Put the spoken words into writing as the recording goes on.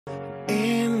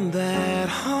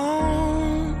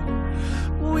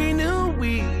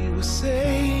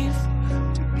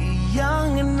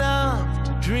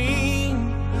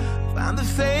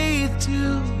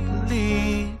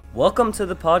Welcome to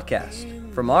the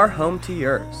podcast, From Our Home to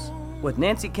Yours, with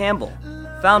Nancy Campbell,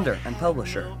 founder and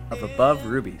publisher of Above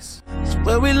Rubies. It's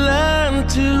where we learn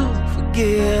to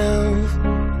forgive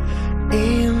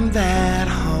in that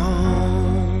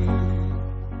home.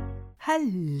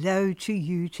 Hello to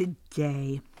you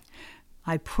today.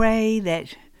 I pray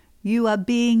that you are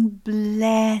being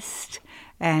blessed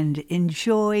and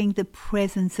enjoying the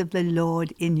presence of the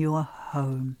Lord in your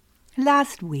home.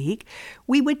 Last week,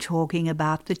 we were talking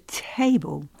about the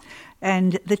table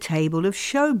and the table of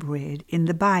showbread in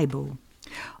the Bible.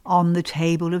 On the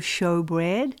table of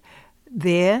showbread,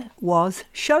 there was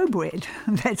showbread.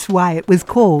 That's why it was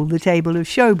called the table of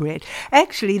showbread.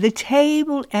 Actually, the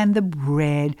table and the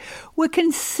bread were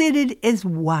considered as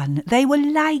one. They were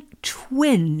like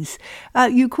twins.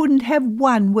 You couldn't have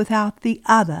one without the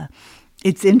other.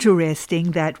 It's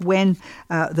interesting that when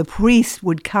the priest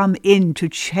would come in to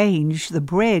change the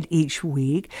bread each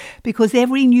week, because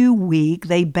every new week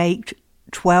they baked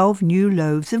 12 new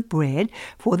loaves of bread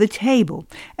for the table.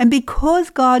 And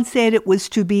because God said it was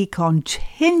to be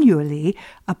continually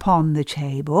upon the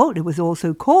table, it was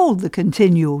also called the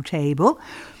continual table,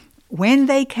 when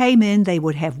they came in, they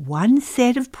would have one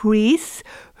set of priests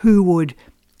who would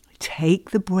take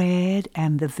the bread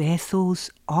and the vessels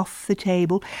off the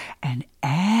table, and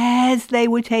as they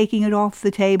were taking it off the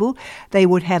table, they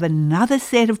would have another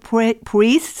set of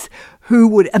priests who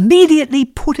would immediately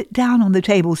put it down on the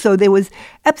table. So there was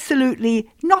absolutely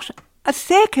not a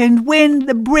second when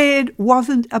the bread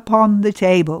wasn't upon the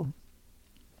table.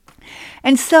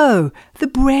 And so the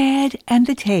bread and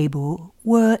the table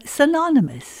were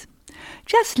synonymous,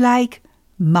 just like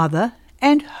mother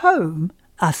and home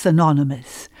are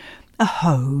synonymous. A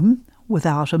home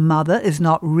without a mother is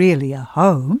not really a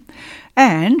home,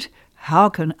 and how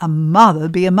can a mother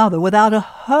be a mother without a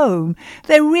home?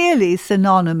 They're really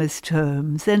synonymous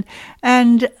terms,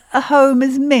 and a home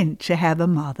is meant to have a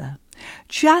mother.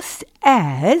 Just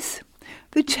as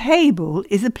the table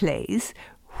is a place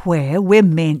where we're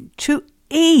meant to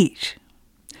eat.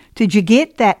 Did you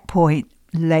get that point,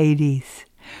 ladies?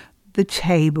 The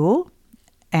table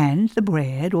and the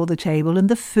bread, or the table and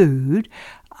the food,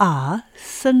 are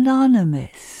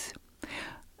synonymous.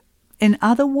 In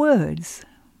other words,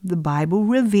 the Bible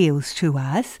reveals to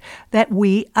us that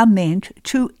we are meant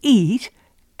to eat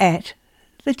at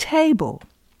the table.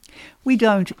 We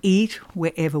don't eat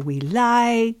wherever we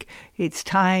like. It's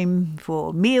time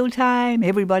for mealtime.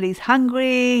 Everybody's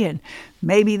hungry, and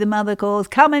maybe the mother calls,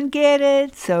 "Come and get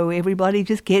it." So everybody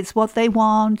just gets what they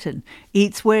want and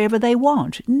eats wherever they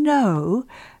want. No,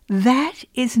 that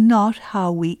is not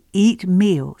how we eat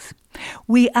meals.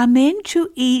 We are meant to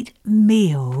eat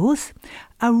meals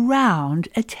around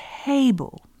a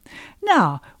table.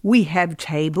 Now, we have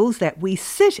tables that we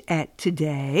sit at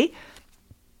today.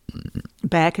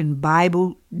 Back in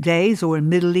Bible days or in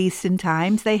Middle Eastern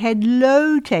times, they had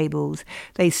low tables.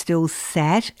 They still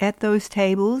sat at those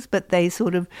tables, but they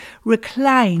sort of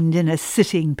reclined in a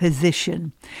sitting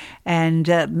position and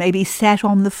maybe sat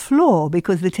on the floor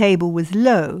because the table was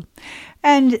low.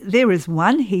 And there is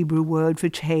one Hebrew word for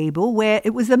table where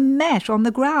it was a mat on the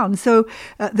ground. So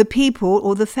the people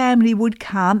or the family would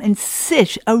come and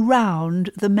sit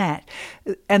around the mat,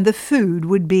 and the food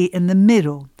would be in the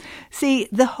middle. See,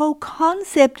 the whole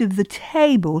concept of the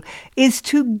table is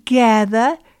to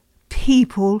gather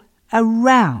people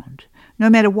around. No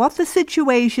matter what the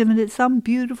situation, and it's some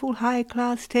beautiful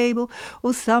high-class table,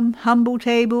 or some humble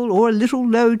table, or a little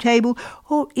low table,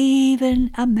 or even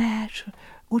a mat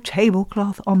or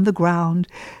tablecloth on the ground.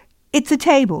 It's a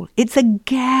table. It's a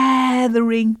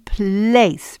gathering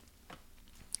place.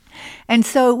 And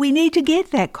so we need to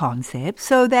get that concept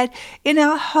so that in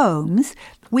our homes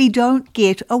we don't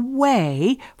get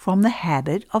away from the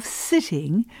habit of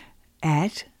sitting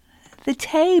at the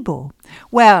table.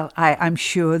 Well, I'm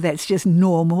sure that's just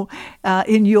normal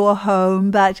in your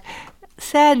home, but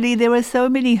sadly, there are so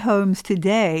many homes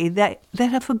today that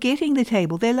are forgetting the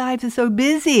table. Their lives are so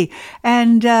busy,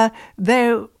 and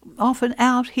they're often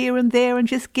out here and there and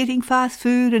just getting fast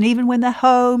food. And even when they're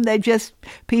home,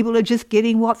 people are just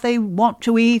getting what they want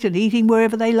to eat and eating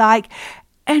wherever they like.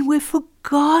 And we've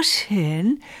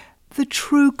forgotten the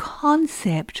true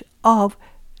concept of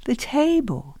the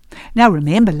table. Now,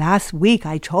 remember last week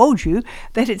I told you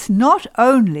that it's not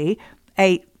only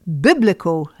a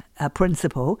biblical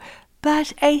principle,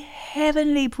 but a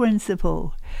heavenly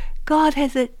principle. God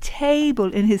has a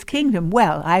table in his kingdom.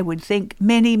 Well, I would think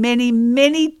many, many,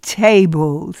 many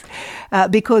tables,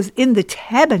 because in the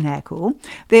tabernacle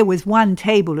there was one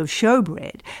table of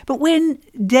showbread. But when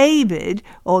David,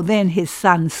 or then his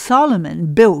son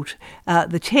Solomon, built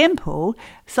the temple,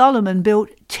 Solomon built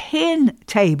 10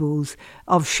 tables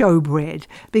of showbread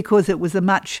because it was a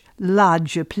much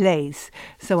larger place.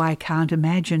 So I can't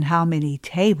imagine how many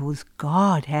tables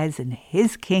God has in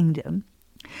his kingdom.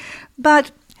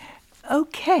 But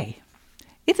okay,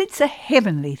 if it's a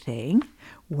heavenly thing,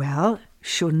 well,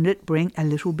 shouldn't it bring a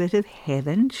little bit of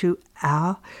heaven to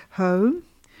our home?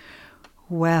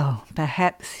 Well,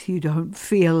 perhaps you don't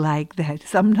feel like that.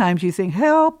 Sometimes you think,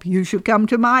 help, you should come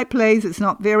to my place. It's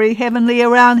not very heavenly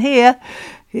around here.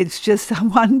 It's just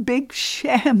one big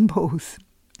shambles.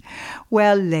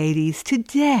 Well, ladies,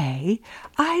 today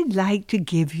I'd like to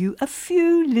give you a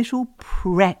few little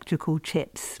practical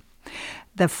tips.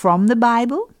 They're from the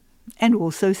Bible and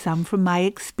also some from my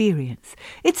experience.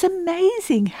 It's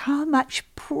amazing how much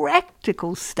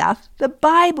practical stuff the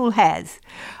Bible has.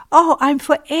 Oh, I'm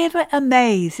forever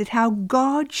amazed at how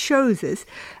God shows us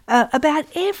about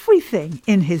everything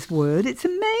in his word. It's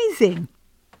amazing.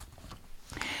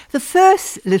 The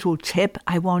first little tip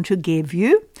I want to give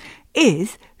you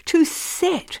is to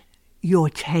set your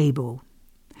table.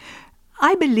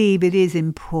 I believe it is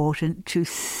important to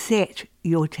set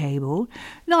your table,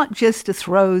 not just to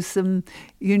throw some,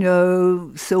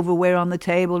 silverware on the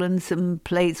table and some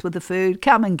plates with the food.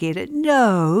 Come and get it.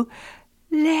 No,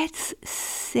 let's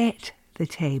set the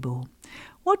table.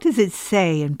 What does it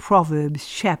say in Proverbs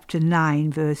chapter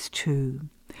 9, verse 2?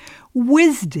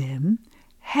 Wisdom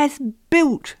has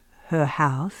built her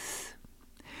house.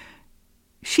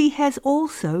 She has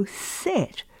also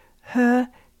set her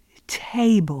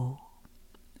table.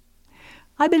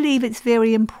 I believe it's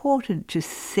very important to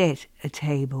set a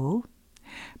table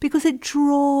because it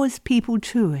draws people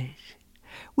to it.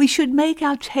 We should make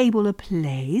our table a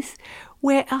place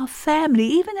where our family,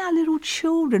 even our little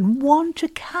children, want to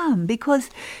come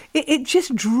because it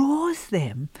just draws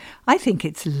them. I think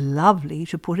it's lovely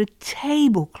to put a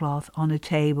tablecloth on a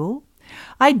table.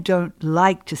 I don't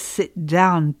like to sit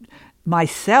down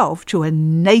myself to a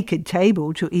naked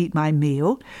table to eat my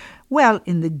meal. Well,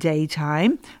 in the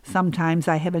daytime, sometimes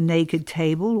I have a naked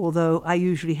table, although I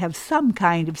usually have some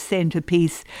kind of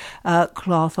centerpiece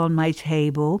cloth on my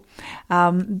table.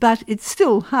 But it's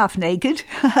still half naked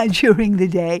during the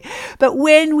day. But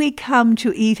when we come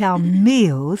to eat our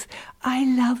meals, I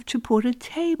love to put a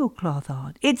tablecloth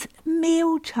on. It's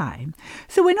mealtime.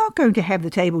 So we're not going to have the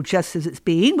table just as it's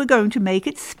been. We're going to make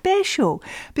it special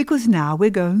because now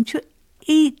we're going to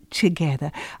eat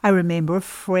together. I remember a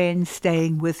friend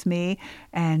staying with me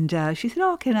and she said,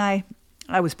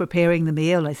 I was preparing the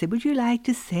meal. I said, would you like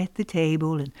to set the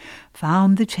table? And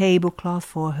found the tablecloth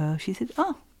for her. She said,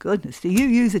 oh, goodness, do you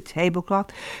use a tablecloth?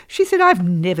 She said, I've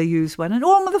never used one. And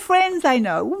all of the friends I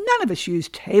know, none of us use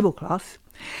tablecloths.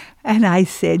 And I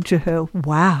said to her,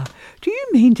 wow, do you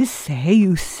mean to say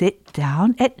you sit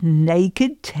down at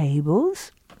naked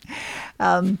tables?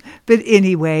 But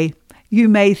anyway, you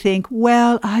may think,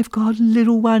 well, I've got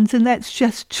little ones and that's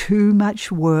just too much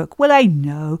work. Well, I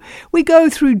know. We go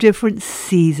through different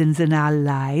seasons in our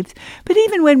lives. But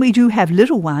even when we do have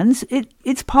little ones,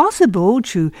 it's possible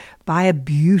to buy a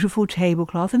beautiful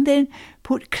tablecloth and then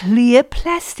put clear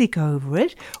plastic over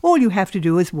it. All you have to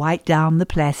do is wipe down the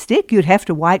plastic. You'd have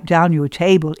to wipe down your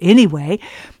table anyway,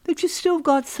 but you've still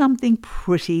got something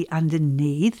pretty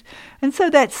underneath. And so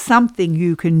that's something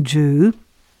you can do.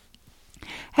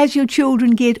 As your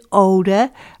children get older,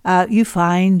 you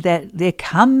find that there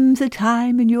comes a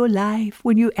time in your life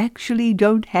when you actually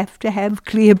don't have to have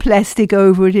clear plastic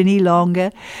over it any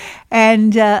longer.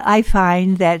 And I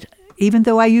find that even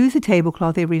though I use a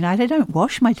tablecloth every night, I don't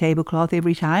wash my tablecloth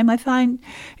every time. I find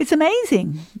it's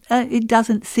amazing. It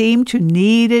doesn't seem to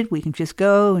need it. We can just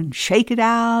go and shake it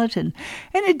out. And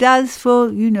it does for,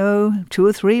 2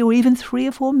 or 3 or even 3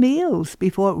 or 4 meals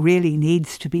before it really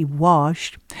needs to be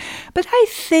washed. But I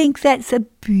think that's a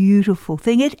beautiful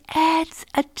thing. It adds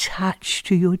a touch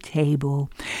to your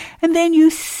table. And then you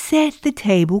set the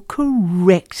table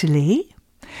correctly.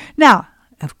 Now,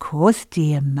 of course,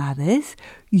 dear mothers,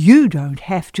 you don't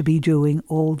have to be doing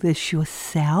all this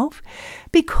yourself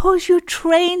because you're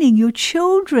training your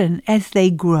children as they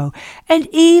grow. And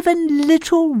even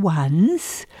little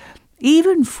ones,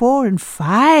 even 4 and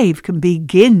 5, can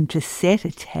begin to set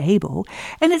a table.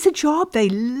 And it's a job they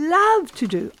love to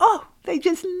do. Oh, they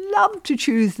just love to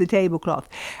choose the tablecloth.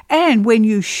 And when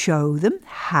you show them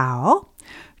how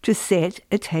to set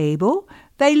a table,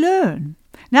 they learn.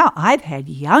 Now, I've had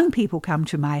young people come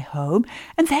to my home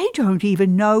and they don't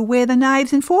even know where the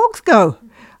knives and forks go.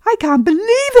 I can't believe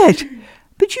it.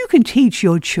 But you can teach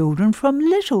your children from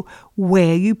little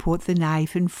where you put the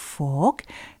knife and fork,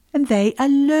 and they are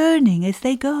learning as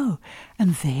they go.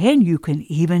 And then you can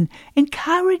even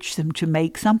encourage them to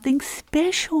make something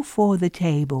special for the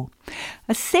table.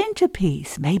 A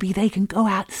centerpiece. Maybe they can go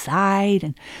outside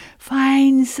and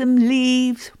find some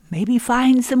leaves, maybe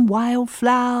find some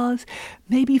wildflowers,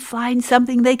 maybe find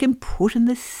something they can put in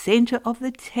the center of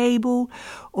the table,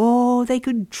 or they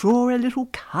could draw a little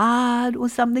card or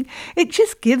something. It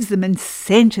just gives them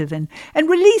incentive and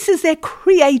releases their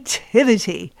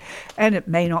creativity. And it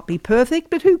may not be perfect,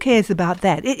 but who cares about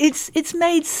that? It's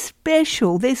made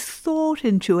special. There's thought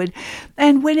into it.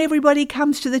 And when everybody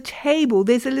comes to the table,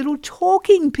 there's a little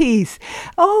talking piece.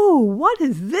 Oh, what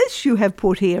is this you have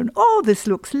put here? And oh, this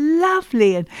looks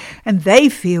lovely. And they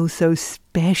feel so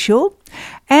special.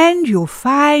 And you'll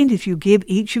find if you give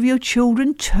each of your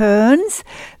children turns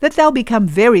that they'll become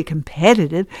very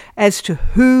competitive as to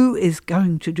who is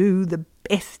going to do the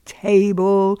best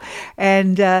table.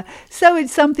 And so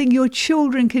it's something your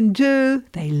children can do.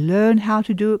 They learn how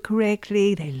to do it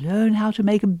correctly. They learn how to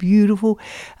make a beautiful,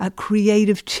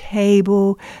 creative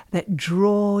table that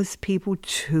draws people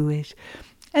to it.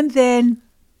 And then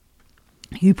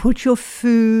you put your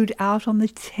food out on the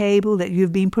table that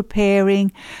you've been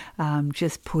preparing.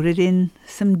 Just put it in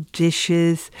some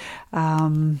dishes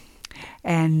and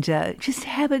just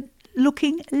have it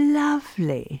looking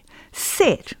lovely.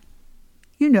 Set,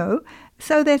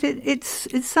 so that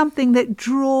it's something that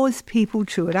draws people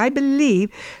to it. I believe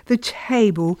the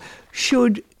table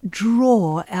should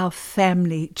draw our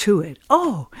family to it.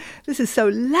 Oh, this is so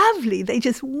lovely. They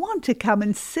just want to come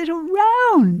and sit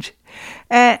around.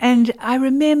 And I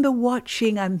remember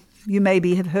watching, you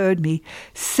maybe have heard me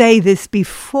say this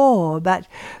before, but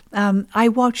I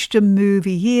watched a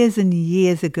movie years and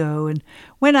years ago, and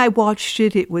when I watched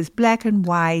it, it was black and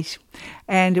white,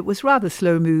 and it was rather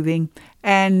slow moving,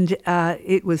 and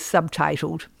it was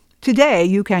subtitled. Today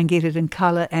you can get it in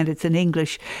colour and it's in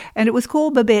English, and it was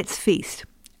called Babette's Feast.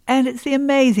 And it's the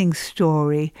amazing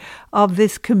story of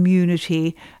this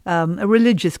community, a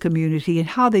religious community, and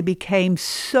how they became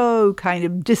so kind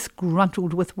of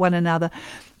disgruntled with one another.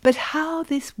 But how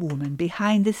this woman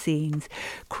behind the scenes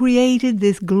created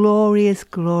this glorious,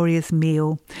 glorious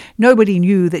meal. Nobody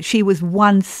knew that she was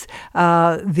once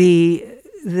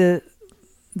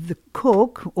the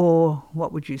cook, or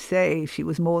what would you say? She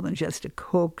was more than just a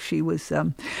cook. She was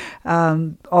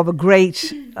of a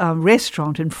great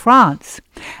restaurant in France.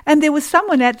 And there was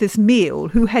someone at this meal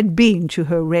who had been to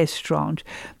her restaurant,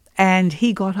 and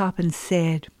he got up and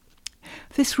said,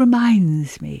 "This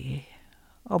reminds me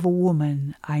of a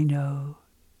woman I know,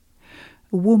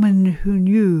 a woman who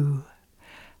knew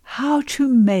how to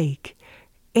make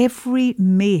every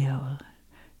meal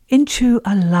into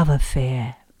a love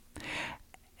affair."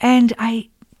 And I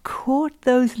caught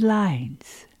those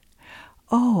lines.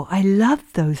 Oh, I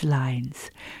loved those lines.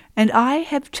 And I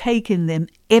have taken them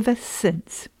ever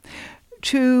since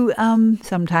to,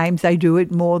 sometimes I do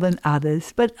it more than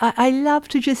others, but I love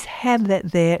to just have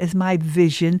that there as my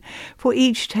vision for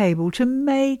each table, to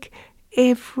make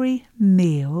every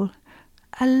meal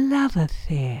a love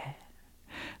affair.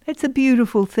 That's a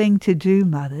beautiful thing to do,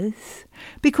 mothers,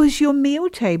 because your meal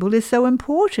table is so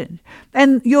important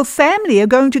and your family are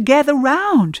going to gather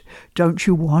round. Don't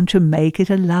you want to make it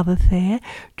a love affair?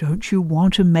 Don't you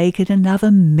want to make it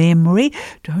another memory?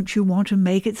 Don't you want to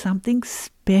make it something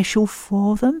special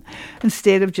for them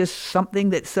instead of just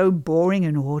something that's so boring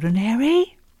and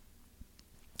ordinary?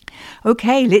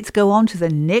 Okay, let's go on to the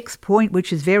next point,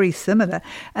 which is very similar,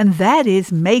 and that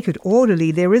is make it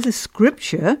orderly. There is a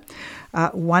scripture,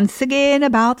 once again,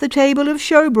 about the table of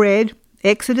showbread,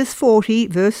 Exodus 40,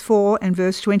 verse 4 and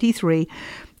verse 23,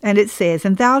 and it says,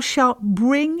 "And thou shalt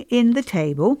bring in the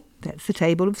table," that's the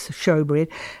table of showbread,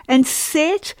 "and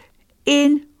set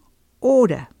in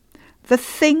order the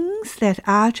things that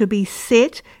are to be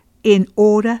set in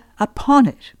order upon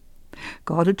it."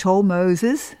 God had told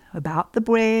Moses about the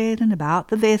bread and about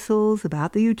the vessels,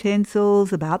 about the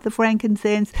utensils, about the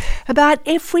frankincense, about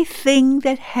everything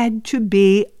that had to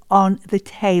be on the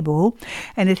table,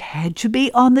 and it had to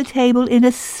be on the table in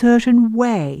a certain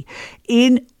way,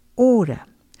 in order.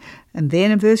 And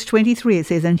then in verse 23 it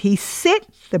says, "And he set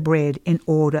the bread in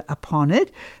order upon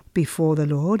it before the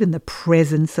Lord, in the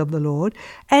presence of the Lord,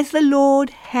 as the Lord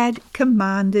had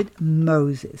commanded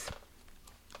Moses."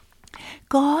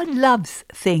 God loves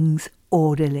things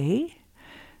orderly.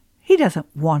 He doesn't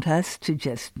want us to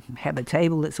just have a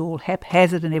table that's all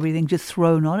haphazard and everything just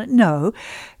thrown on it. No,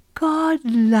 God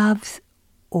loves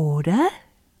order.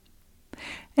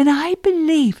 And I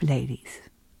believe, ladies,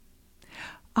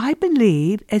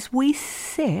 as we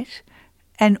set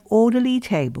an orderly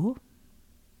table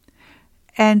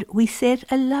and we set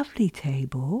a lovely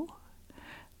table,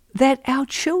 that our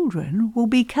children will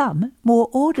become more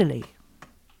orderly.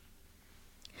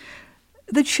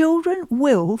 The children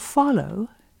will follow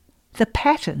the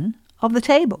pattern of the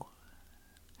table.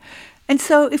 And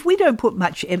so if we don't put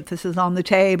much emphasis on the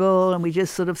table and we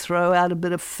just sort of throw out a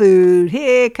bit of food,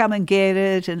 here, come and get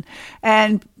it,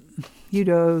 and you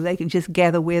know, they can just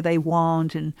gather where they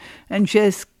want and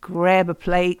just grab a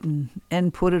plate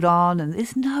and put it on, and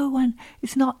there's no one,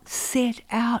 it's not set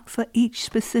out for each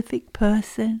specific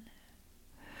person.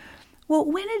 Well,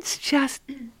 when it's just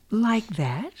like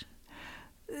that,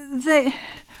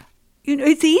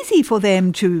 it's easy for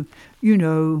them to,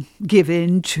 give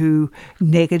in to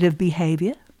negative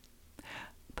behavior.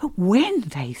 But when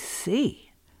they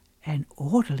see an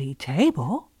orderly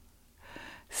table,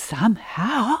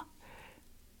 somehow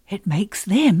it makes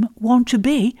them want to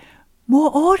be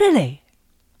more orderly.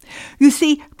 You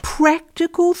see,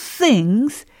 practical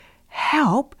things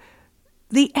help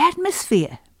the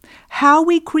atmosphere. How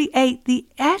we create the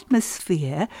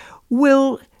atmosphere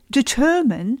will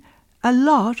determine a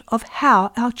lot of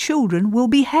how our children will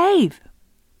behave.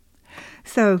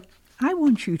 So I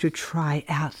want you to try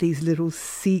out these little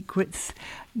secrets,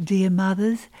 dear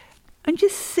mothers, and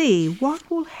just see what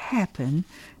will happen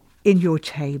in your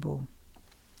table.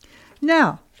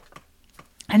 Now,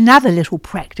 another little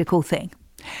practical thing,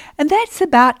 and that's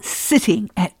about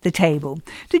sitting at the table.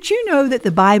 Did you know that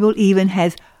the Bible even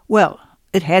has,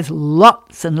 it has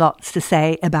lots and lots to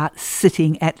say about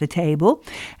sitting at the table.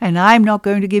 And I'm not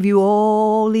going to give you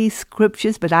all these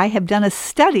scriptures, but I have done a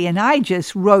study and I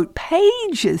just wrote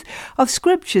pages of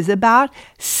scriptures about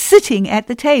sitting at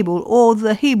the table, or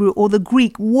the Hebrew or the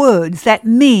Greek words that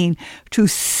mean to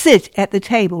sit at the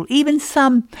table. Even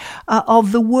some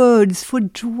of the words for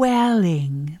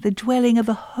dwelling, the dwelling of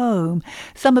a home,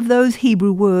 some of those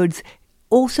Hebrew words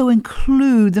also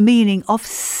include the meaning of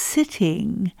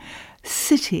sitting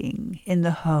in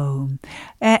the home.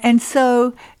 And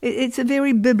so it's a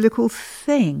very biblical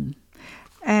thing.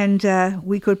 And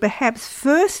we could perhaps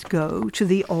first go to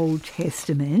the Old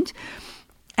Testament.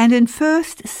 And in 1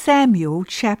 Samuel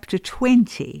chapter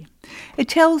 20, it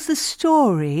tells the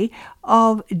story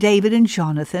of David and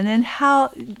Jonathan and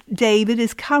how David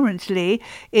is currently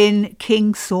in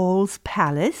King Saul's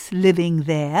palace, living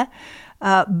there.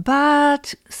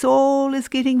 But Saul is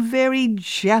getting very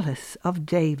jealous of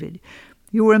David.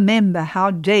 You remember how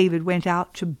David went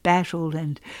out to battle,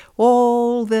 and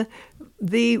all the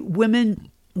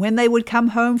women, when they would come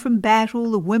home from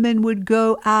battle, the women would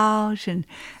go out and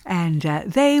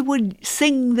they would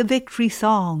sing the victory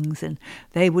songs, and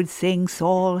they would sing,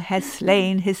 Saul has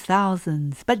slain his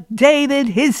thousands, but David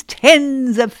his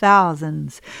tens of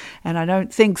thousands. And I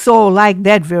don't think Saul liked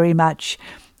that very much.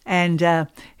 And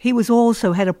he was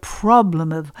also had a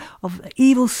problem of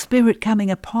evil spirit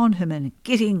coming upon him and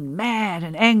getting mad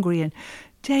and angry. And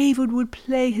David would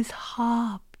play his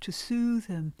harp to soothe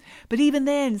him. But even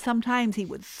then, sometimes he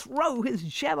would throw his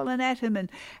javelin at him.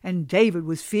 And David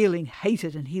was feeling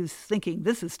hated, and he was thinking,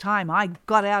 this is time I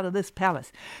got out of this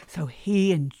palace. So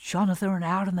he and Jonathan are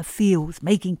out in the fields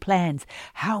making plans.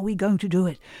 How are we going to do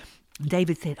it?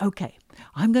 David said, okay,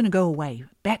 I'm going to go away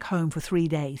back home for 3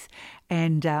 days,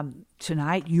 and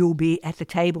tonight you'll be at the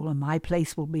table and my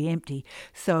place will be empty.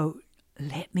 So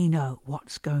let me know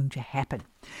what's going to happen.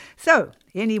 So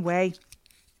anyway,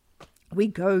 we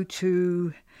go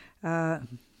to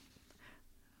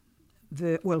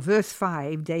verse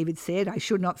 5. David said, I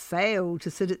should not fail to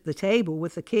sit at the table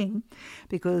with the king,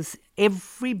 because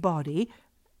everybody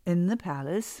in the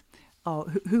palace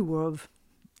who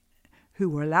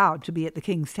were allowed to be at the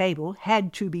king's table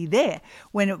had to be there.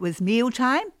 When it was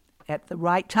mealtime, at the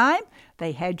right time,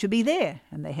 they had to be there,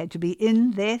 and they had to be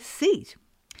in their seat.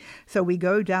 So we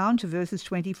go down to verses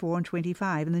 24 and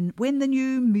 25. And then when the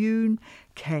new moon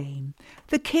came,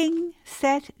 the king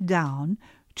sat down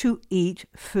to eat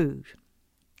food.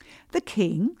 The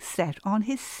king sat on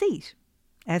his seat,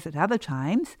 as at other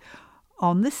times,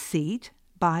 on the seat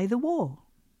by the wall.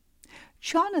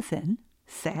 Jonathan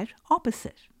sat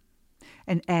opposite,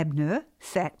 and Abner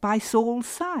sat by Saul's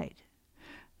side.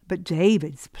 But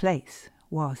David's place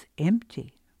was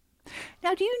empty.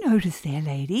 Now, do you notice there,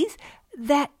 ladies,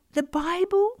 that the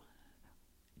Bible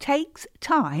takes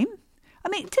time? I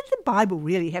mean, did the Bible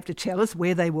really have to tell us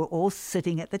where they were all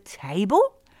sitting at the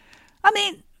table? I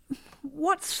mean,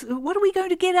 what are we going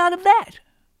to get out of that?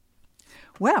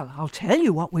 Well, I'll tell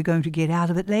you what we're going to get out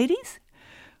of it, ladies.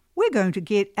 We're going to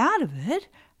get out of it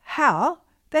how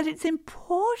that it's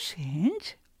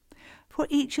important for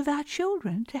each of our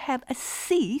children to have a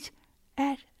seat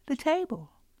at the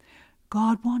table.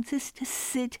 God wants us to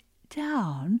sit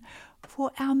down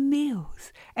for our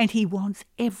meals, and he wants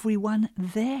everyone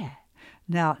there.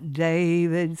 Now,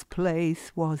 David's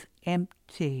place was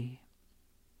empty,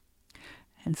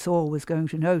 and Saul was going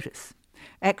to notice.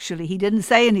 Actually, he didn't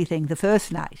say anything the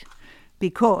first night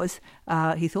because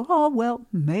he thought, oh, well,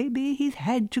 maybe he's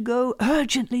had to go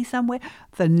urgently somewhere.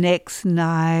 The next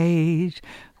night,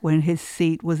 when his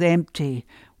seat was empty,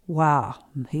 wow,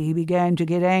 he began to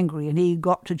get angry, and he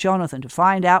got to Jonathan to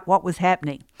find out what was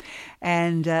happening.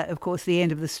 And, of course, the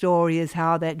end of the story is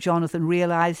how that Jonathan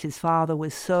realized his father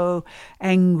was so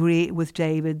angry with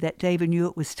David that David knew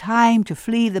it was time to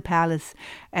flee the palace,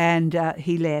 and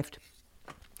he left.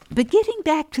 But getting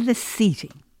back to the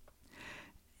seating,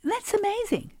 that's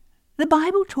amazing. The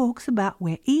Bible talks about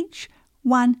where each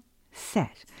one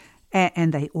sat,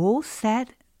 and they all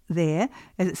sat there,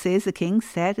 as it says, the king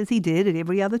sat as he did at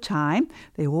every other time.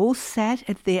 They all sat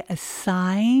at their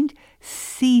assigned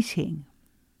seating.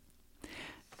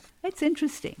 That's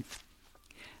interesting.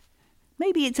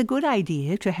 Maybe it's a good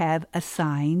idea to have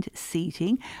assigned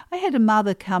seating. I had a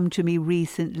mother come to me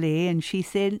recently and she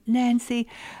said, Nancy,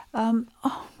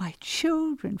 my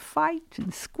children fight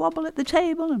and squabble at the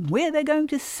table and where they're going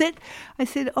to sit. I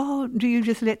said, do you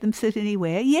just let them sit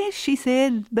anywhere? Yes, she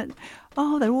said, but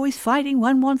they're always fighting.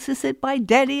 One wants to sit by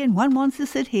Daddy and one wants to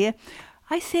sit here.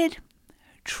 I said,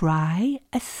 try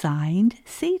assigned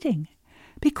seating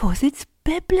because it's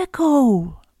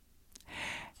biblical.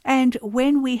 And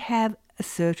when we have a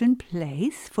certain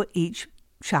place for each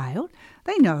child,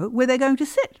 they know where they're going to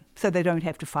sit, so they don't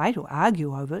have to fight or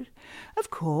argue over it.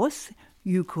 Of course,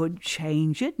 you could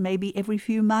change it. Maybe every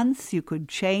few months you could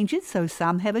change it so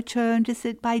some have a turn to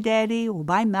sit by Daddy or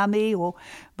by Mummy or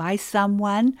by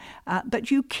someone.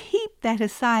 But you keep that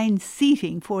assigned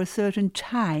seating for a certain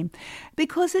time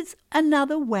because it's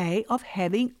another way of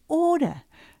having order.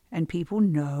 And people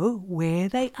know where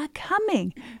they are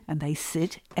coming and they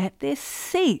sit at their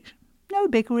seat. No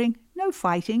bickering, no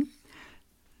fighting.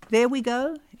 There we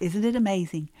go. Isn't it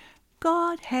amazing?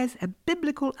 God has a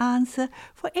biblical answer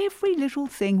for every little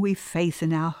thing we face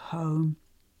in our home.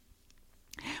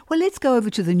 Well, let's go over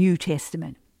to the New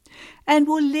Testament and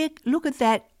we'll look at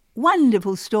that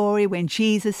wonderful story when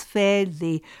Jesus fed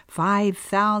the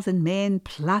 5,000 men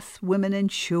plus women and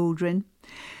children.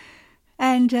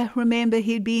 And remember,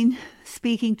 he'd been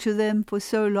speaking to them for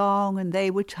so long and they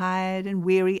were tired and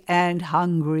weary and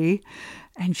hungry.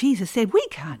 And Jesus said, we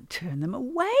can't turn them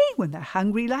away when they're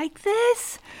hungry like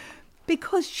this.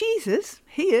 Because Jesus,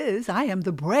 he is, I am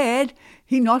the bread.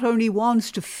 He not only wants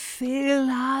to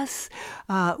fill us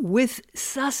with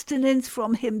sustenance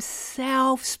from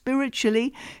himself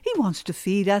spiritually, he wants to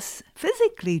feed us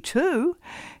physically too.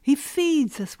 He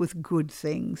feeds us with good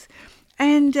things.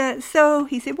 And so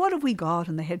he said, what have we got?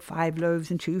 And they had 5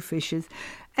 loaves and 2 fishes.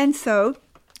 And so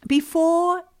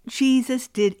before Jesus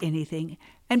did anything,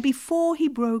 and before he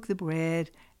broke the bread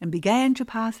and began to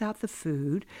pass out the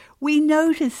food, we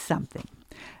notice something.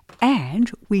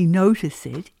 And we notice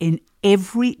it in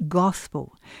every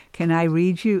gospel. Can I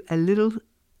read you a little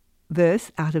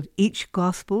verse out of each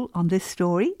gospel on this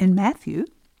story? In Matthew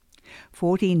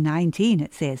 14:19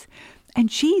 it says, and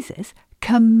Jesus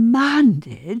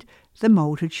commanded the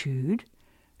multitude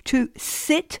to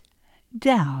sit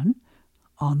down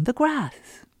on the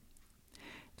grass.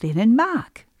 Then in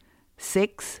Mark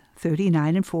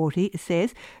 6:39 and 40 it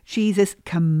says, Jesus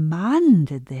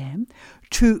commanded them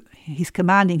he's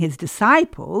commanding his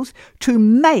disciples to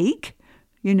make,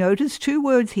 you notice 2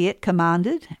 words here,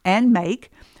 commanded and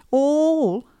make,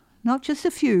 all, not just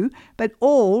a few, but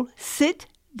all sit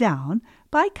down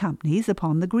by companies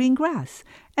upon the green grass.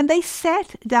 And they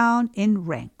sat down in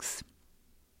ranks.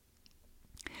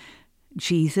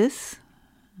 Jesus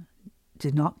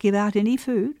did not give out any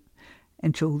food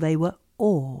until they were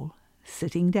all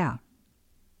sitting down.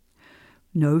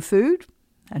 No food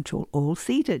until all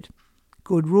seated.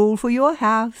 Good rule for your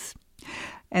house.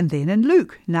 And then in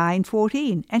Luke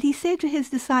 9:14, and he said to his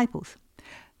disciples,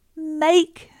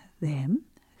 make them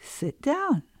sit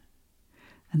down.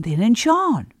 And then in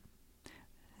John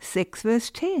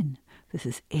 6:10, this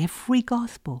is every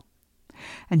gospel.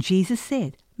 And Jesus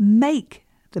said, make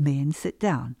the men sit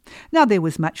down. Now there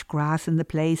was much grass in the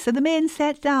place, so the men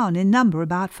sat down, in number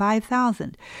about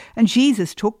 5,000. And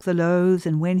Jesus took the loaves,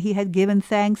 and when he had given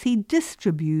thanks, he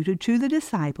distributed to the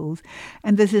disciples,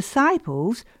 and the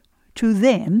disciples to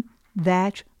them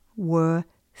that were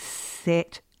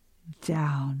set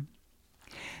down.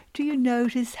 Do you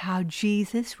notice how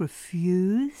Jesus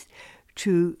refused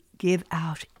to give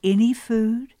out any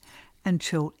food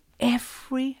until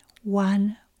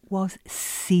everyone was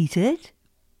seated.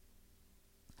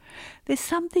 There's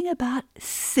something about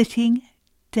sitting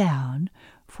down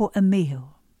for a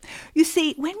meal. You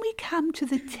see, when we come to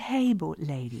the table,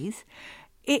 ladies,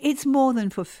 it's more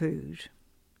than for food.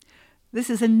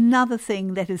 This is another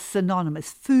thing that is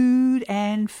synonymous. Food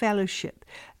and fellowship.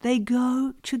 They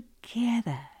go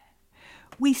together.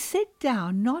 We sit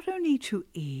down not only to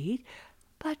eat,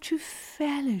 but to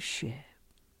fellowship.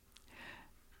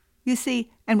 You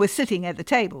see, and we're sitting at the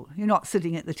table. You're not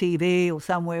sitting at the TV or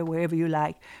somewhere, wherever you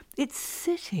like. It's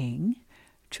sitting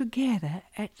together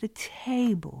at the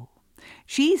table.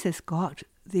 Jesus got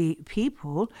the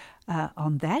people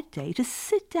on that day to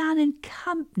sit down in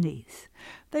companies.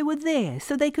 They were there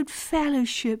so they could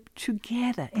fellowship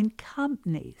together in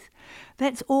companies.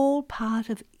 That's all part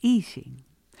of eating.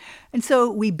 And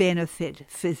so we benefit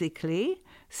physically.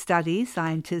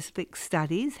 Scientific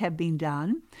studies have been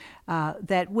done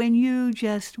that when you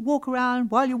just walk around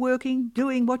while you're working,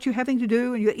 doing what you're having to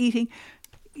do and you're eating,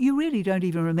 you really don't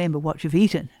even remember what you've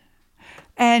eaten.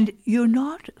 And you're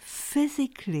not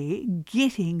physically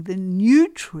getting the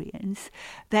nutrients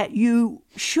that you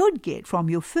should get from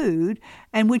your food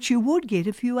and which you would get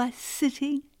if you are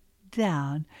sitting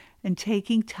down and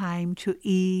taking time to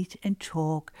eat and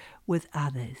talk with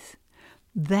others.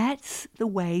 That's the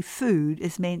way food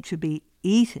is meant to be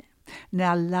eaten.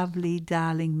 Now, lovely,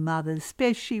 darling mothers,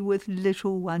 especially with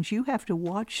little ones, you have to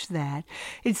watch that.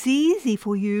 It's easy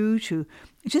for you to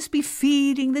just be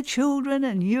feeding the children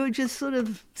and you're just sort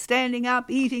of standing up,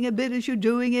 eating a bit as you're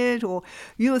doing it, or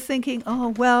you're thinking, oh,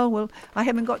 well, I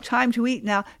haven't got time to eat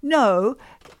now. No,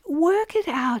 work it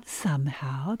out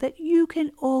somehow that you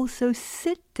can also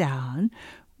sit down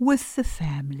with the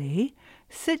family,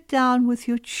 sit down with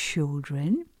your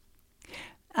children,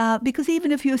 because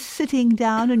even if you're sitting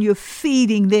down and you're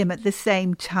feeding them at the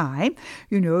same time,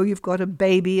 you've got a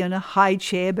baby in a high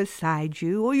chair beside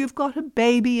you, or you've got a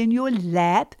baby in your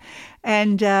lap,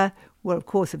 and well, of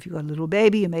course, if you've got a little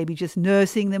baby, you may be just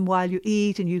nursing them while you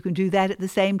eat, and you can do that at the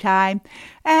same time.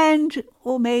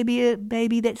 Or maybe a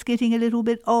baby that's getting a little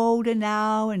bit older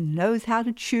now and knows how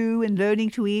to chew and learning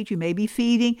to eat. You may be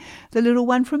feeding the little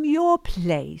one from your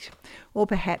plate. Or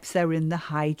perhaps they're in the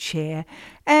high chair,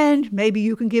 and maybe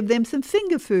you can give them some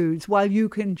finger foods while you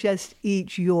can just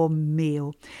eat your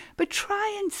meal. But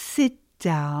try and sit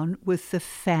down with the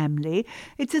family.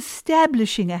 It's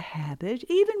establishing a habit,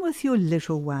 even with your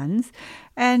little ones,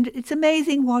 and it's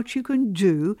amazing what you can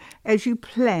do as you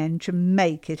plan to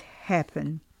make it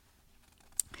happen.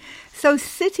 So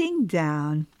sitting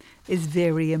down is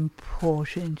very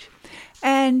important.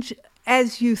 And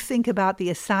as you think about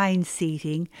the assigned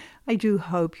seating, I do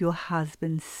hope your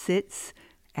husband sits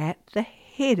at the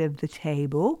head of the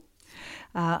table.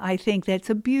 I think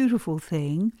that's a beautiful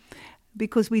thing,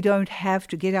 because we don't have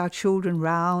to get our children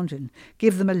round and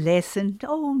give them a lesson.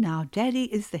 Oh, now Daddy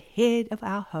is the head of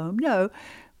our home. No,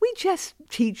 we just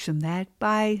teach them that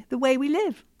by the way we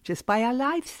live, just by our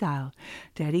lifestyle.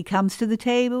 Daddy comes to the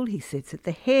table, he sits at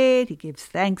the head, he gives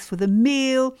thanks for the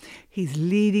meal, he's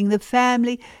leading the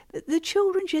family. The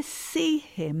children just see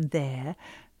him there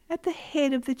at the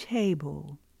head of the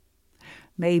table.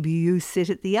 Maybe you sit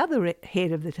at the other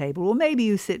head of the table, or maybe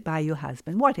you sit by your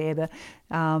husband, whatever.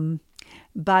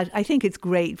 But I think it's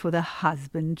great for the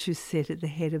husband to sit at the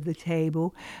head of the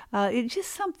table. It's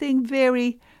just something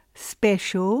very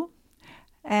special,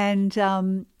 and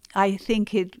I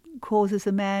think it causes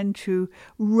a man to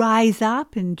rise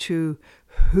up into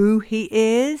who he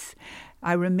is.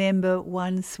 I remember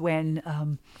once when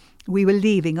we were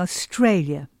leaving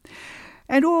Australia,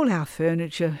 and all our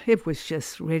furniture, it was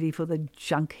just ready for the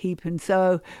junk heap. And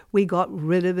so we got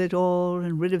rid of it all,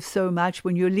 and rid of so much.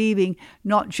 When you're leaving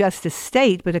not just a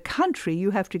state, but a country,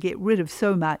 you have to get rid of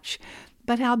so much.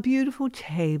 But our beautiful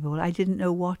table, I didn't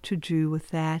know what to do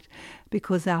with that,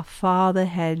 because our father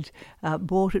had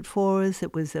bought it for us.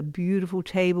 It was a beautiful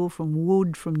table from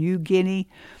wood from New Guinea,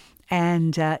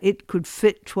 and it could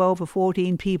fit 12 or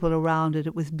 14 people around it.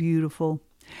 It was beautiful.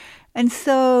 And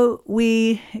so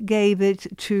we gave it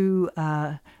to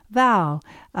Val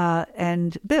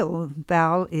and Bill.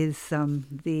 Val is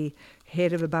the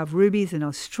head of Above Rubies in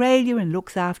Australia and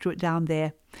looks after it down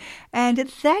there. And at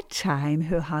that time,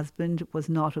 her husband was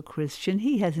not a Christian.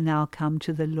 He has now come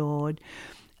to the Lord.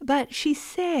 But she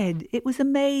said it was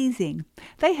amazing.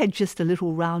 They had just a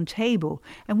little round table,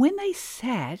 and when they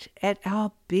sat at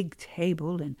our big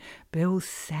table, and Bill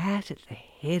sat at the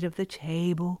head of the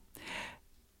table,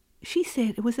 she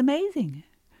said it was amazing.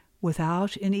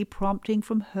 Without any prompting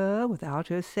from her, without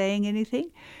her saying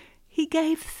anything, he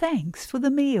gave thanks for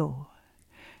the meal.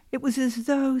 It was as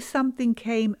though something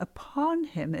came upon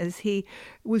him as he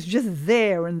was just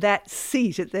there in that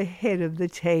seat at the head of the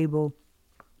table.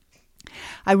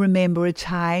 I remember a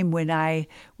time when I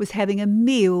was having a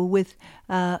meal with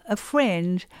a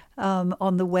friend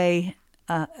on the way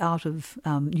out of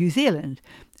New Zealand.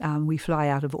 We fly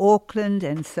out of Auckland,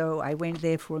 and so I went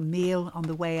there for a meal on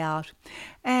the way out.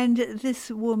 And this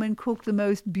woman cooked the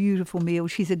most beautiful meal.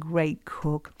 She's a great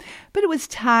cook. But it was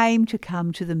time to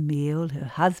come to the meal. Her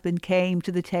husband came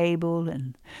to the table,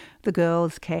 and the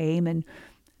girls came, and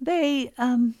they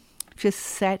just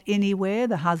sat anywhere.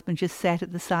 The husband just sat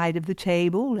at the side of the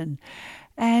table,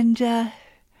 and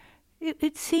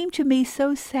it seemed to me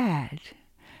so sad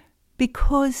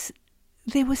because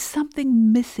there was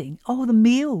something missing. Oh, the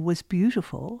meal was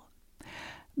beautiful,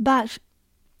 but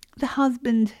the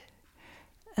husband,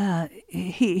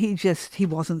 he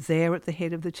wasn't there at the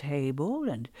head of the table,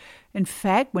 and in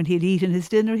fact, when he'd eaten his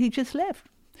dinner, he just left.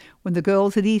 When the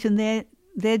girls had eaten their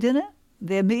dinner,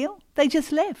 their meal, they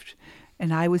just left,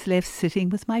 and I was left sitting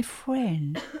with my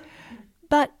friend.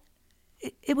 But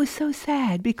it was so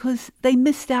sad because they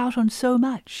missed out on so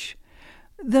much.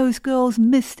 Those girls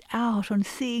missed out on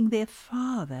seeing their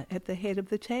father at the head of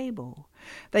the table.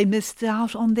 They missed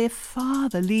out on their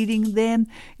father leading them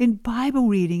in Bible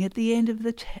reading at the end of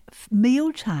the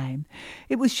meal time.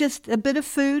 It was just a bit of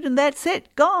food and that's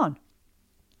it, gone.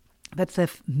 But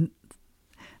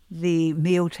the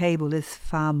meal table is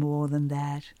far more than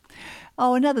that.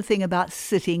 Oh, another thing about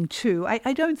sitting too,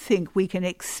 I don't think we can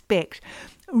expect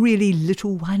really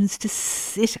little ones to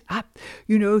sit up,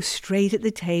 straight at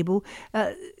the table.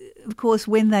 Of course,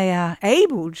 when they are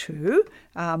able to,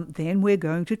 then we're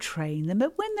going to train them.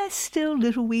 But when they're still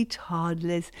little wee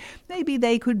toddlers, maybe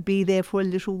they could be there for a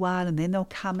little while and then they'll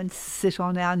come and sit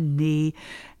on our knee.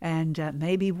 And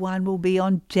maybe one will be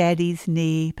on Daddy's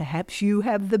knee. Perhaps you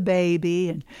have the baby.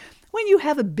 And when you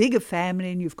have a bigger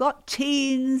family and you've got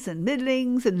teens and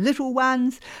middlings and little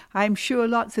ones, I'm sure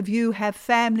lots of you have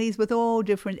families with all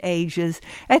different ages.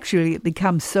 Actually, it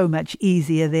becomes so much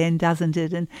easier then, doesn't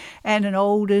it? And an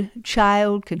older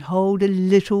child can hold a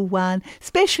little one,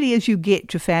 especially as you get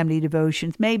to family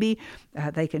devotions. Maybe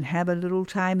they can have a little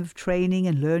time of training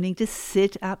and learning to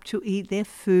sit up to eat their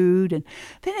food. And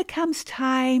then it comes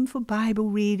time for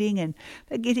Bible reading and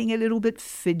they're getting a little bit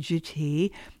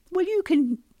fidgety. Well, you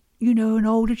can... an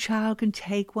older child can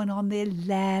take one on their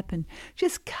lap and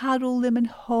just cuddle them and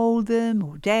hold them,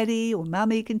 or Daddy or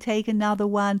Mummy can take another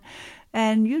one,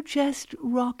 and you're just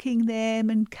rocking them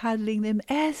and cuddling them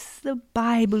as the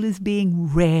Bible is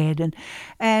being read.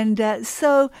 And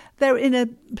so they're in a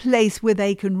place where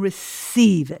they can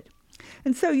receive it.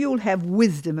 And so you'll have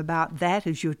wisdom about that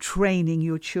as you're training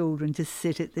your children to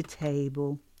sit at the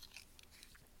table.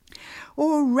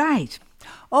 All right.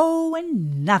 Oh,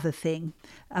 another thing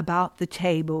about the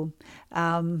table.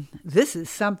 This is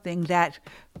something that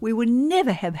we would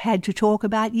never have had to talk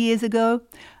about years ago,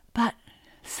 but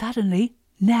suddenly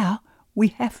now we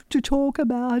have to talk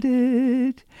about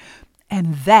it.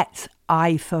 And that's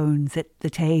iPhones at the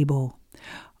table.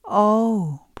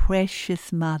 Oh,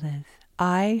 precious mothers,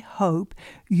 I hope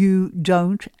you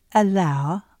don't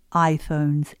allow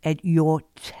iPhones at your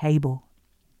table.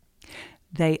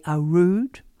 They are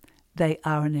rude. They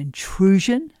are an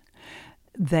intrusion.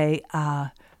 They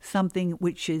are something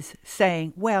which is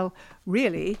saying, well,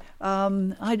 really,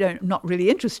 I'm not really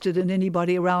interested in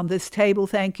anybody around this table,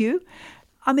 thank you.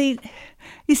 I mean,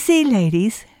 you see,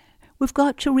 ladies, we've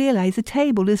got to realize a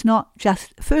table is not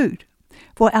just food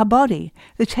for our body.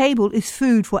 The table is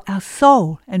food for our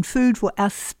soul and food for our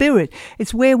spirit.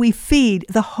 It's where we feed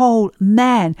the whole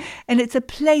man. And it's a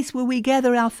place where we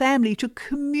gather our family to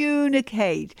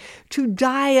communicate, to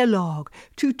dialogue,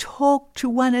 to talk to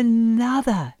one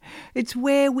another. It's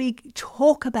where we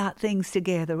talk about things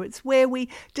together. It's where we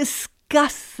discuss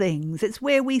things. It's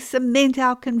where we cement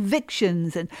our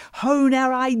convictions and hone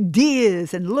our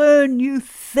ideas and learn new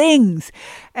things.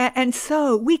 And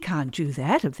so we can't do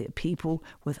that if there are people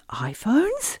with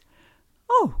iPhones.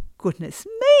 Oh, goodness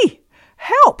me.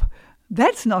 Help.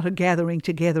 That's not a gathering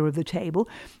together of the table.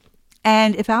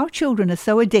 And if our children are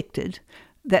so addicted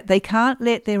that they can't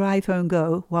let their iPhone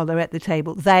go while they're at the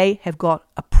table, they have got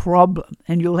a problem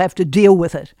and you'll have to deal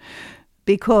with it.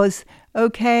 Because,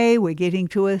 okay, we're getting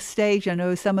to a stage, I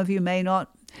know some of you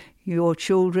your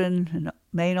children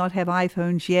may not have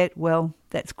iPhones yet. Well,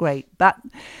 that's great. But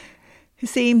it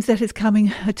seems that it's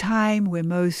coming a time where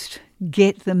most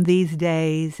get them these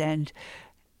days. And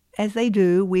as they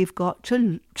do, we've got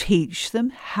to teach them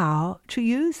how to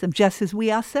use them, just as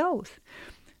we ourselves.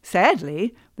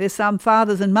 Sadly, there's some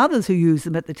fathers and mothers who use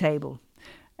them at the table.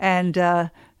 And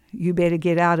you better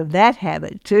get out of that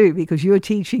habit too, because you're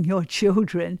teaching your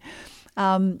children.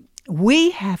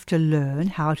 We have to learn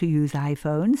how to use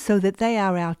iPhones so that they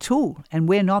are our tool and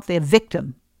we're not their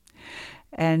victim.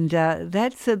 And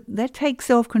that takes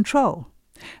self-control.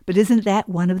 But isn't that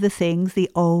one of the things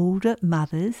the older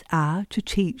mothers are to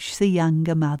teach the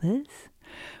younger mothers?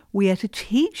 We are to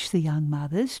teach the young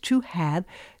mothers to have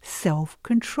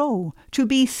self-control, to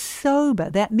be sober.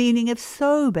 That meaning of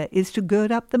sober is to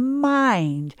gird up the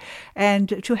mind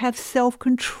and to have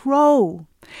self-control.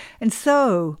 And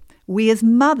so we as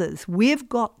mothers, we've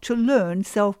got to learn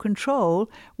self-control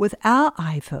with our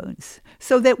iPhones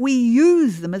so that we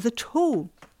use them as a tool.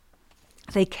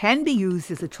 They can be used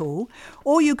as a tool,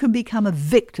 or you can become a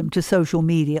victim to social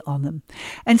media on them.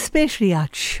 And especially our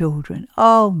children.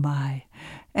 Oh my.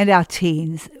 And our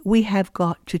teens, we have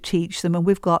got to teach them, and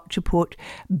we've got to put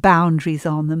boundaries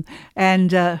on them.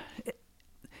 And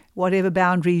whatever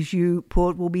boundaries you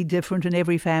put will be different in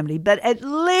every family. But at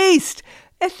least,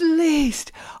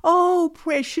 oh,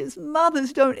 precious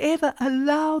mothers, don't ever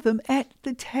allow them at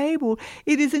the table.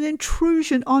 It is an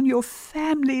intrusion on your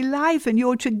family life and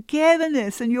your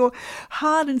togetherness and your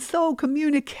heart and soul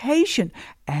communication.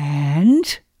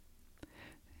 And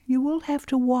you will have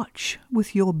to watch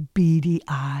with your beady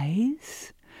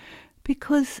eyes,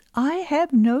 because I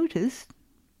have noticed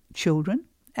children,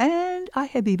 and I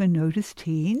have even noticed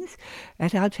teens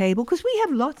at our table, because we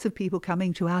have lots of people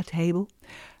coming to our table.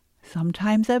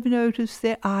 Sometimes I've noticed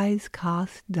their eyes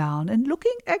cast down and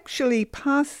looking actually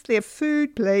past their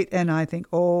food plate, and I think,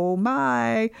 oh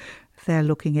my, they're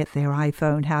looking at their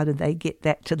iPhone. How did they get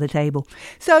that to the table?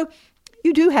 So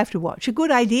you do have to watch. A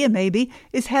good idea maybe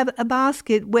is have a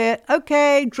basket where,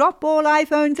 okay, drop all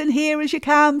iPhones in here as you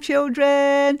come,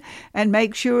 children, and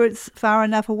make sure it's far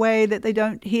enough away that they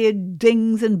don't hear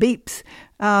dings and beeps,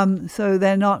 so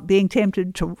they're not being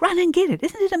tempted to run and get it.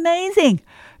 Isn't it amazing?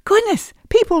 Goodness,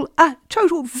 people are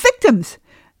total victims.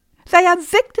 They are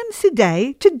victims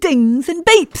today to dings and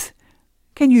beeps.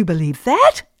 Can you believe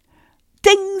that?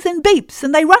 Dings and beeps,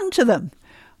 and they run to them.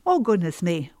 Oh, goodness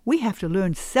me, we have to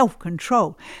learn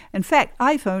self-control. In fact,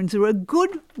 iPhones are a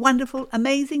good, wonderful,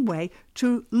 amazing way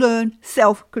to learn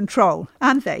self-control,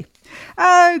 aren't they?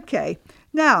 Okay,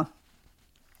 now,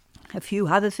 a few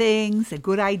other things. A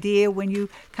good idea when you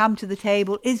come to the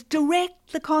table is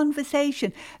direct the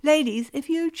conversation. Ladies, if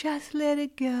you just let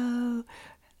it go,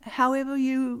 however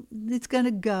it's going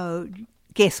to go,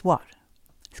 guess what?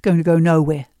 It's going to go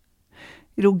nowhere.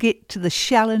 It'll get to the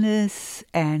shallowness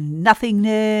and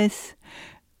nothingness.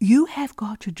 You have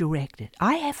got to direct it.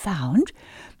 I have found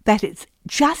that it's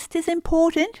just as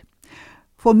important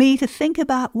for me to think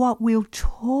about what we'll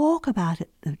talk about at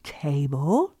the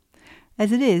table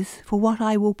as it is for what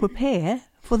I will prepare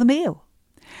for the meal.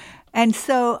 And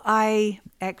so I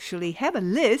actually have a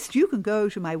list. You can go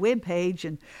to my webpage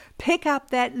and pick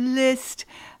up that list.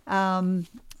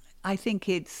 I think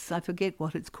I forget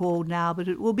what it's called now, but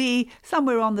it will be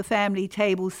somewhere on the family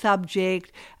table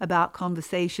subject about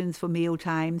conversations for meal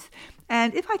times.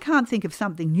 And if I can't think of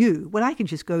something new, well, I can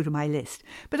just go to my list.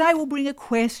 But I will bring a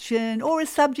question or a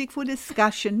subject for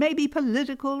discussion, maybe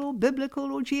political or biblical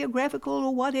or geographical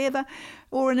or whatever,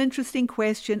 or an interesting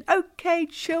question. Okay,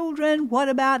 children, what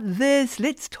about this?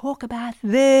 Let's talk about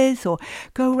this. Or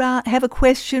go around, have a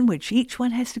question which each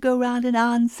one has to go around and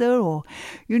answer. Or,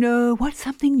 what's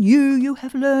something new you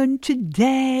have learned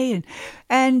today?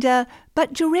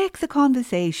 But direct the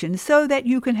conversation so that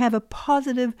you can have a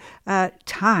positive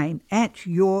time at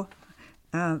your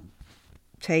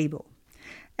table.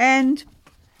 And,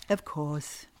 of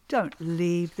course, don't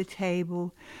leave the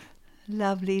table,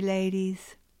 lovely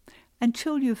ladies,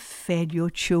 until you've fed your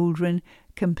children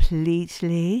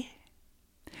completely.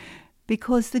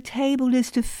 Because the table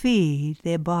is to feed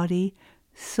their body,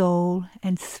 soul,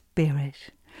 and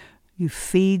spirit. You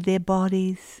feed their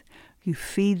bodies, you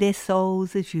feed their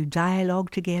souls as you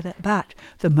dialogue together, but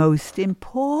the most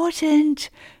important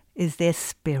is their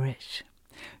spirit.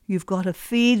 You've got to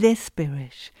feed their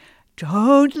spirit.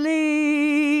 Don't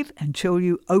leave until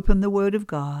you open the Word of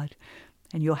God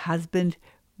and your husband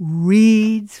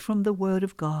reads from the Word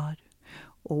of God.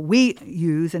 Or we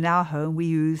use, in our home, we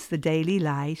use the Daily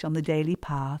Light on the Daily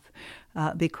Path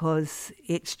because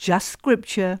it's just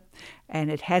Scripture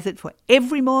and it has it for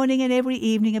every morning and every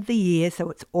evening of the year, so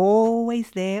it's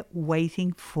always there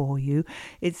waiting for you.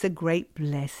 It's a great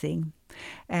blessing.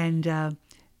 And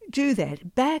do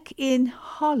that. Back in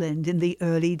Holland in the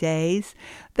early days,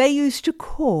 they used to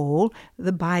call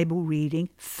the Bible reading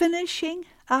finishing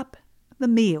up the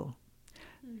meal.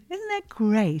 Isn't that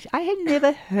great? I had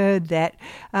never heard that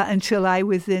until I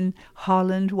was in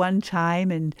Holland one time,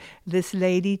 and this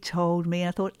lady told me, and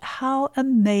I thought, how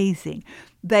amazing.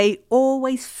 They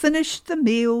always finished the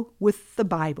meal with the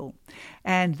Bible,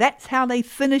 and that's how they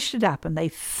finished it up, and they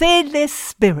fed their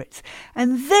spirits.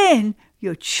 And then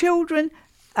your children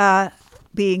are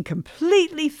being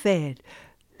completely fed.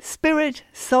 Spirit,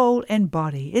 soul, and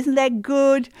body. Isn't that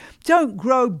good? Don't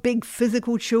grow big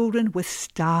physical children with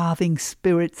starving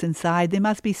spirits inside. There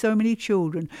must be so many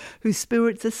children whose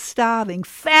spirits are starving,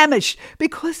 famished,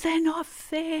 because they're not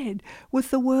fed with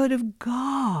the Word of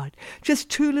God. Just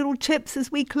 2 little tips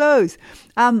as we close.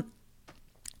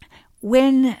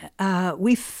 When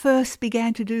we first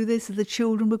began to do this, as the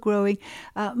children were growing,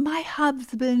 my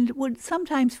husband would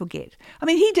sometimes forget. I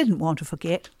mean, he didn't want to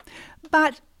forget,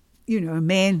 but you know,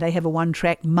 men, they have a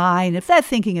one-track mind. If they're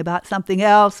thinking about something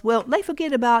else, well, they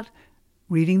forget about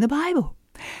reading the Bible.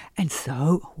 And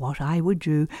so what I would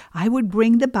do, I would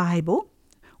bring the Bible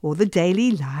or the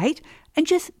Daily Light and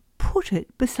just put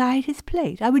it beside his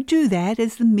plate. I would do that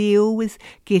as the meal was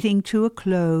getting to a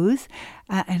close,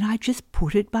 and I just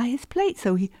put it by his plate.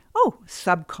 So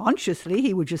subconsciously,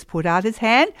 he would just put out his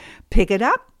hand, pick it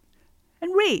up,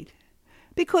 and read,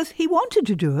 because he wanted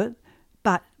to do it.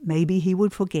 But maybe he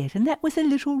would forget, and that was a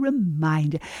little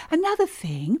reminder. Another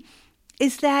thing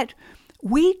is that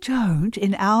we don't,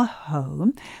 in our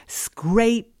home,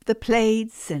 scrape the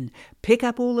plates and pick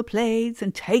up all the plates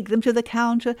and take them to the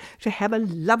counter to have a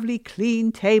lovely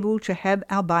clean table to have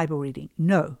our Bible reading.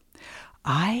 No.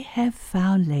 I have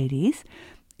found, ladies,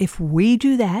 if we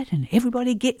do that and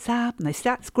everybody gets up and they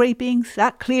start scraping,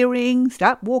 start clearing,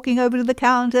 start walking over to the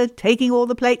counter, taking all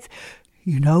the plates,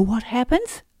 you know what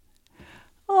happens?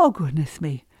 Oh, goodness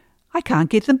me, I can't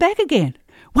get them back again.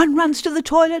 One runs to the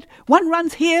toilet, one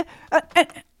runs here, and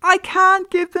I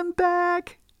can't get them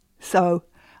back. So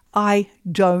I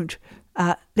don't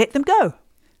let them go.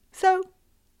 So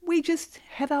we just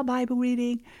have our Bible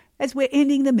reading as we're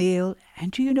ending the meal.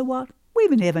 And do you know what?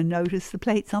 We've never noticed the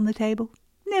plates on the table.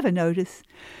 Never noticed.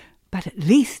 But at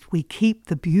least we keep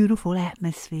the beautiful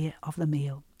atmosphere of the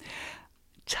meal.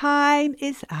 Time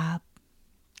is up.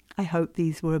 I hope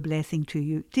these were a blessing to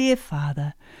you. Dear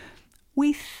Father,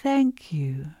 we thank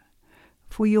you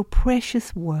for your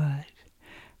precious word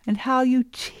and how you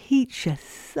teach us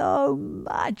so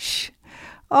much.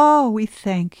 Oh, we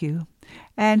thank you,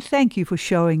 and thank you for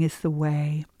showing us the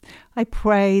way. I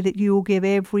pray that you will give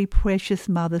every precious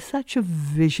mother such a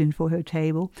vision for her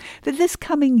table, that this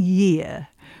coming year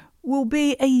will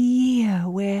be a year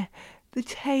where the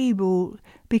table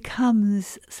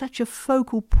becomes such a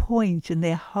focal point in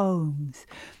their homes,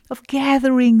 of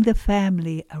gathering the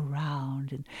family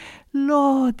around. And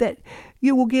Lord, that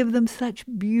you will give them such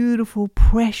beautiful,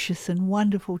 precious and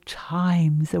wonderful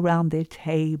times around their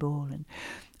table, and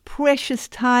precious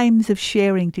times of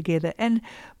sharing together, and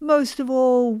most of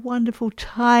all, wonderful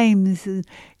times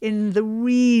in the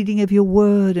reading of your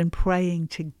word and praying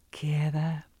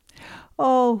together.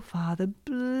 Oh, Father,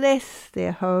 bless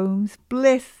their homes,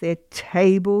 bless their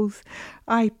tables,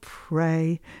 I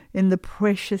pray, in the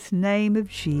precious name of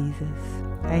Jesus.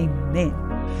 Amen.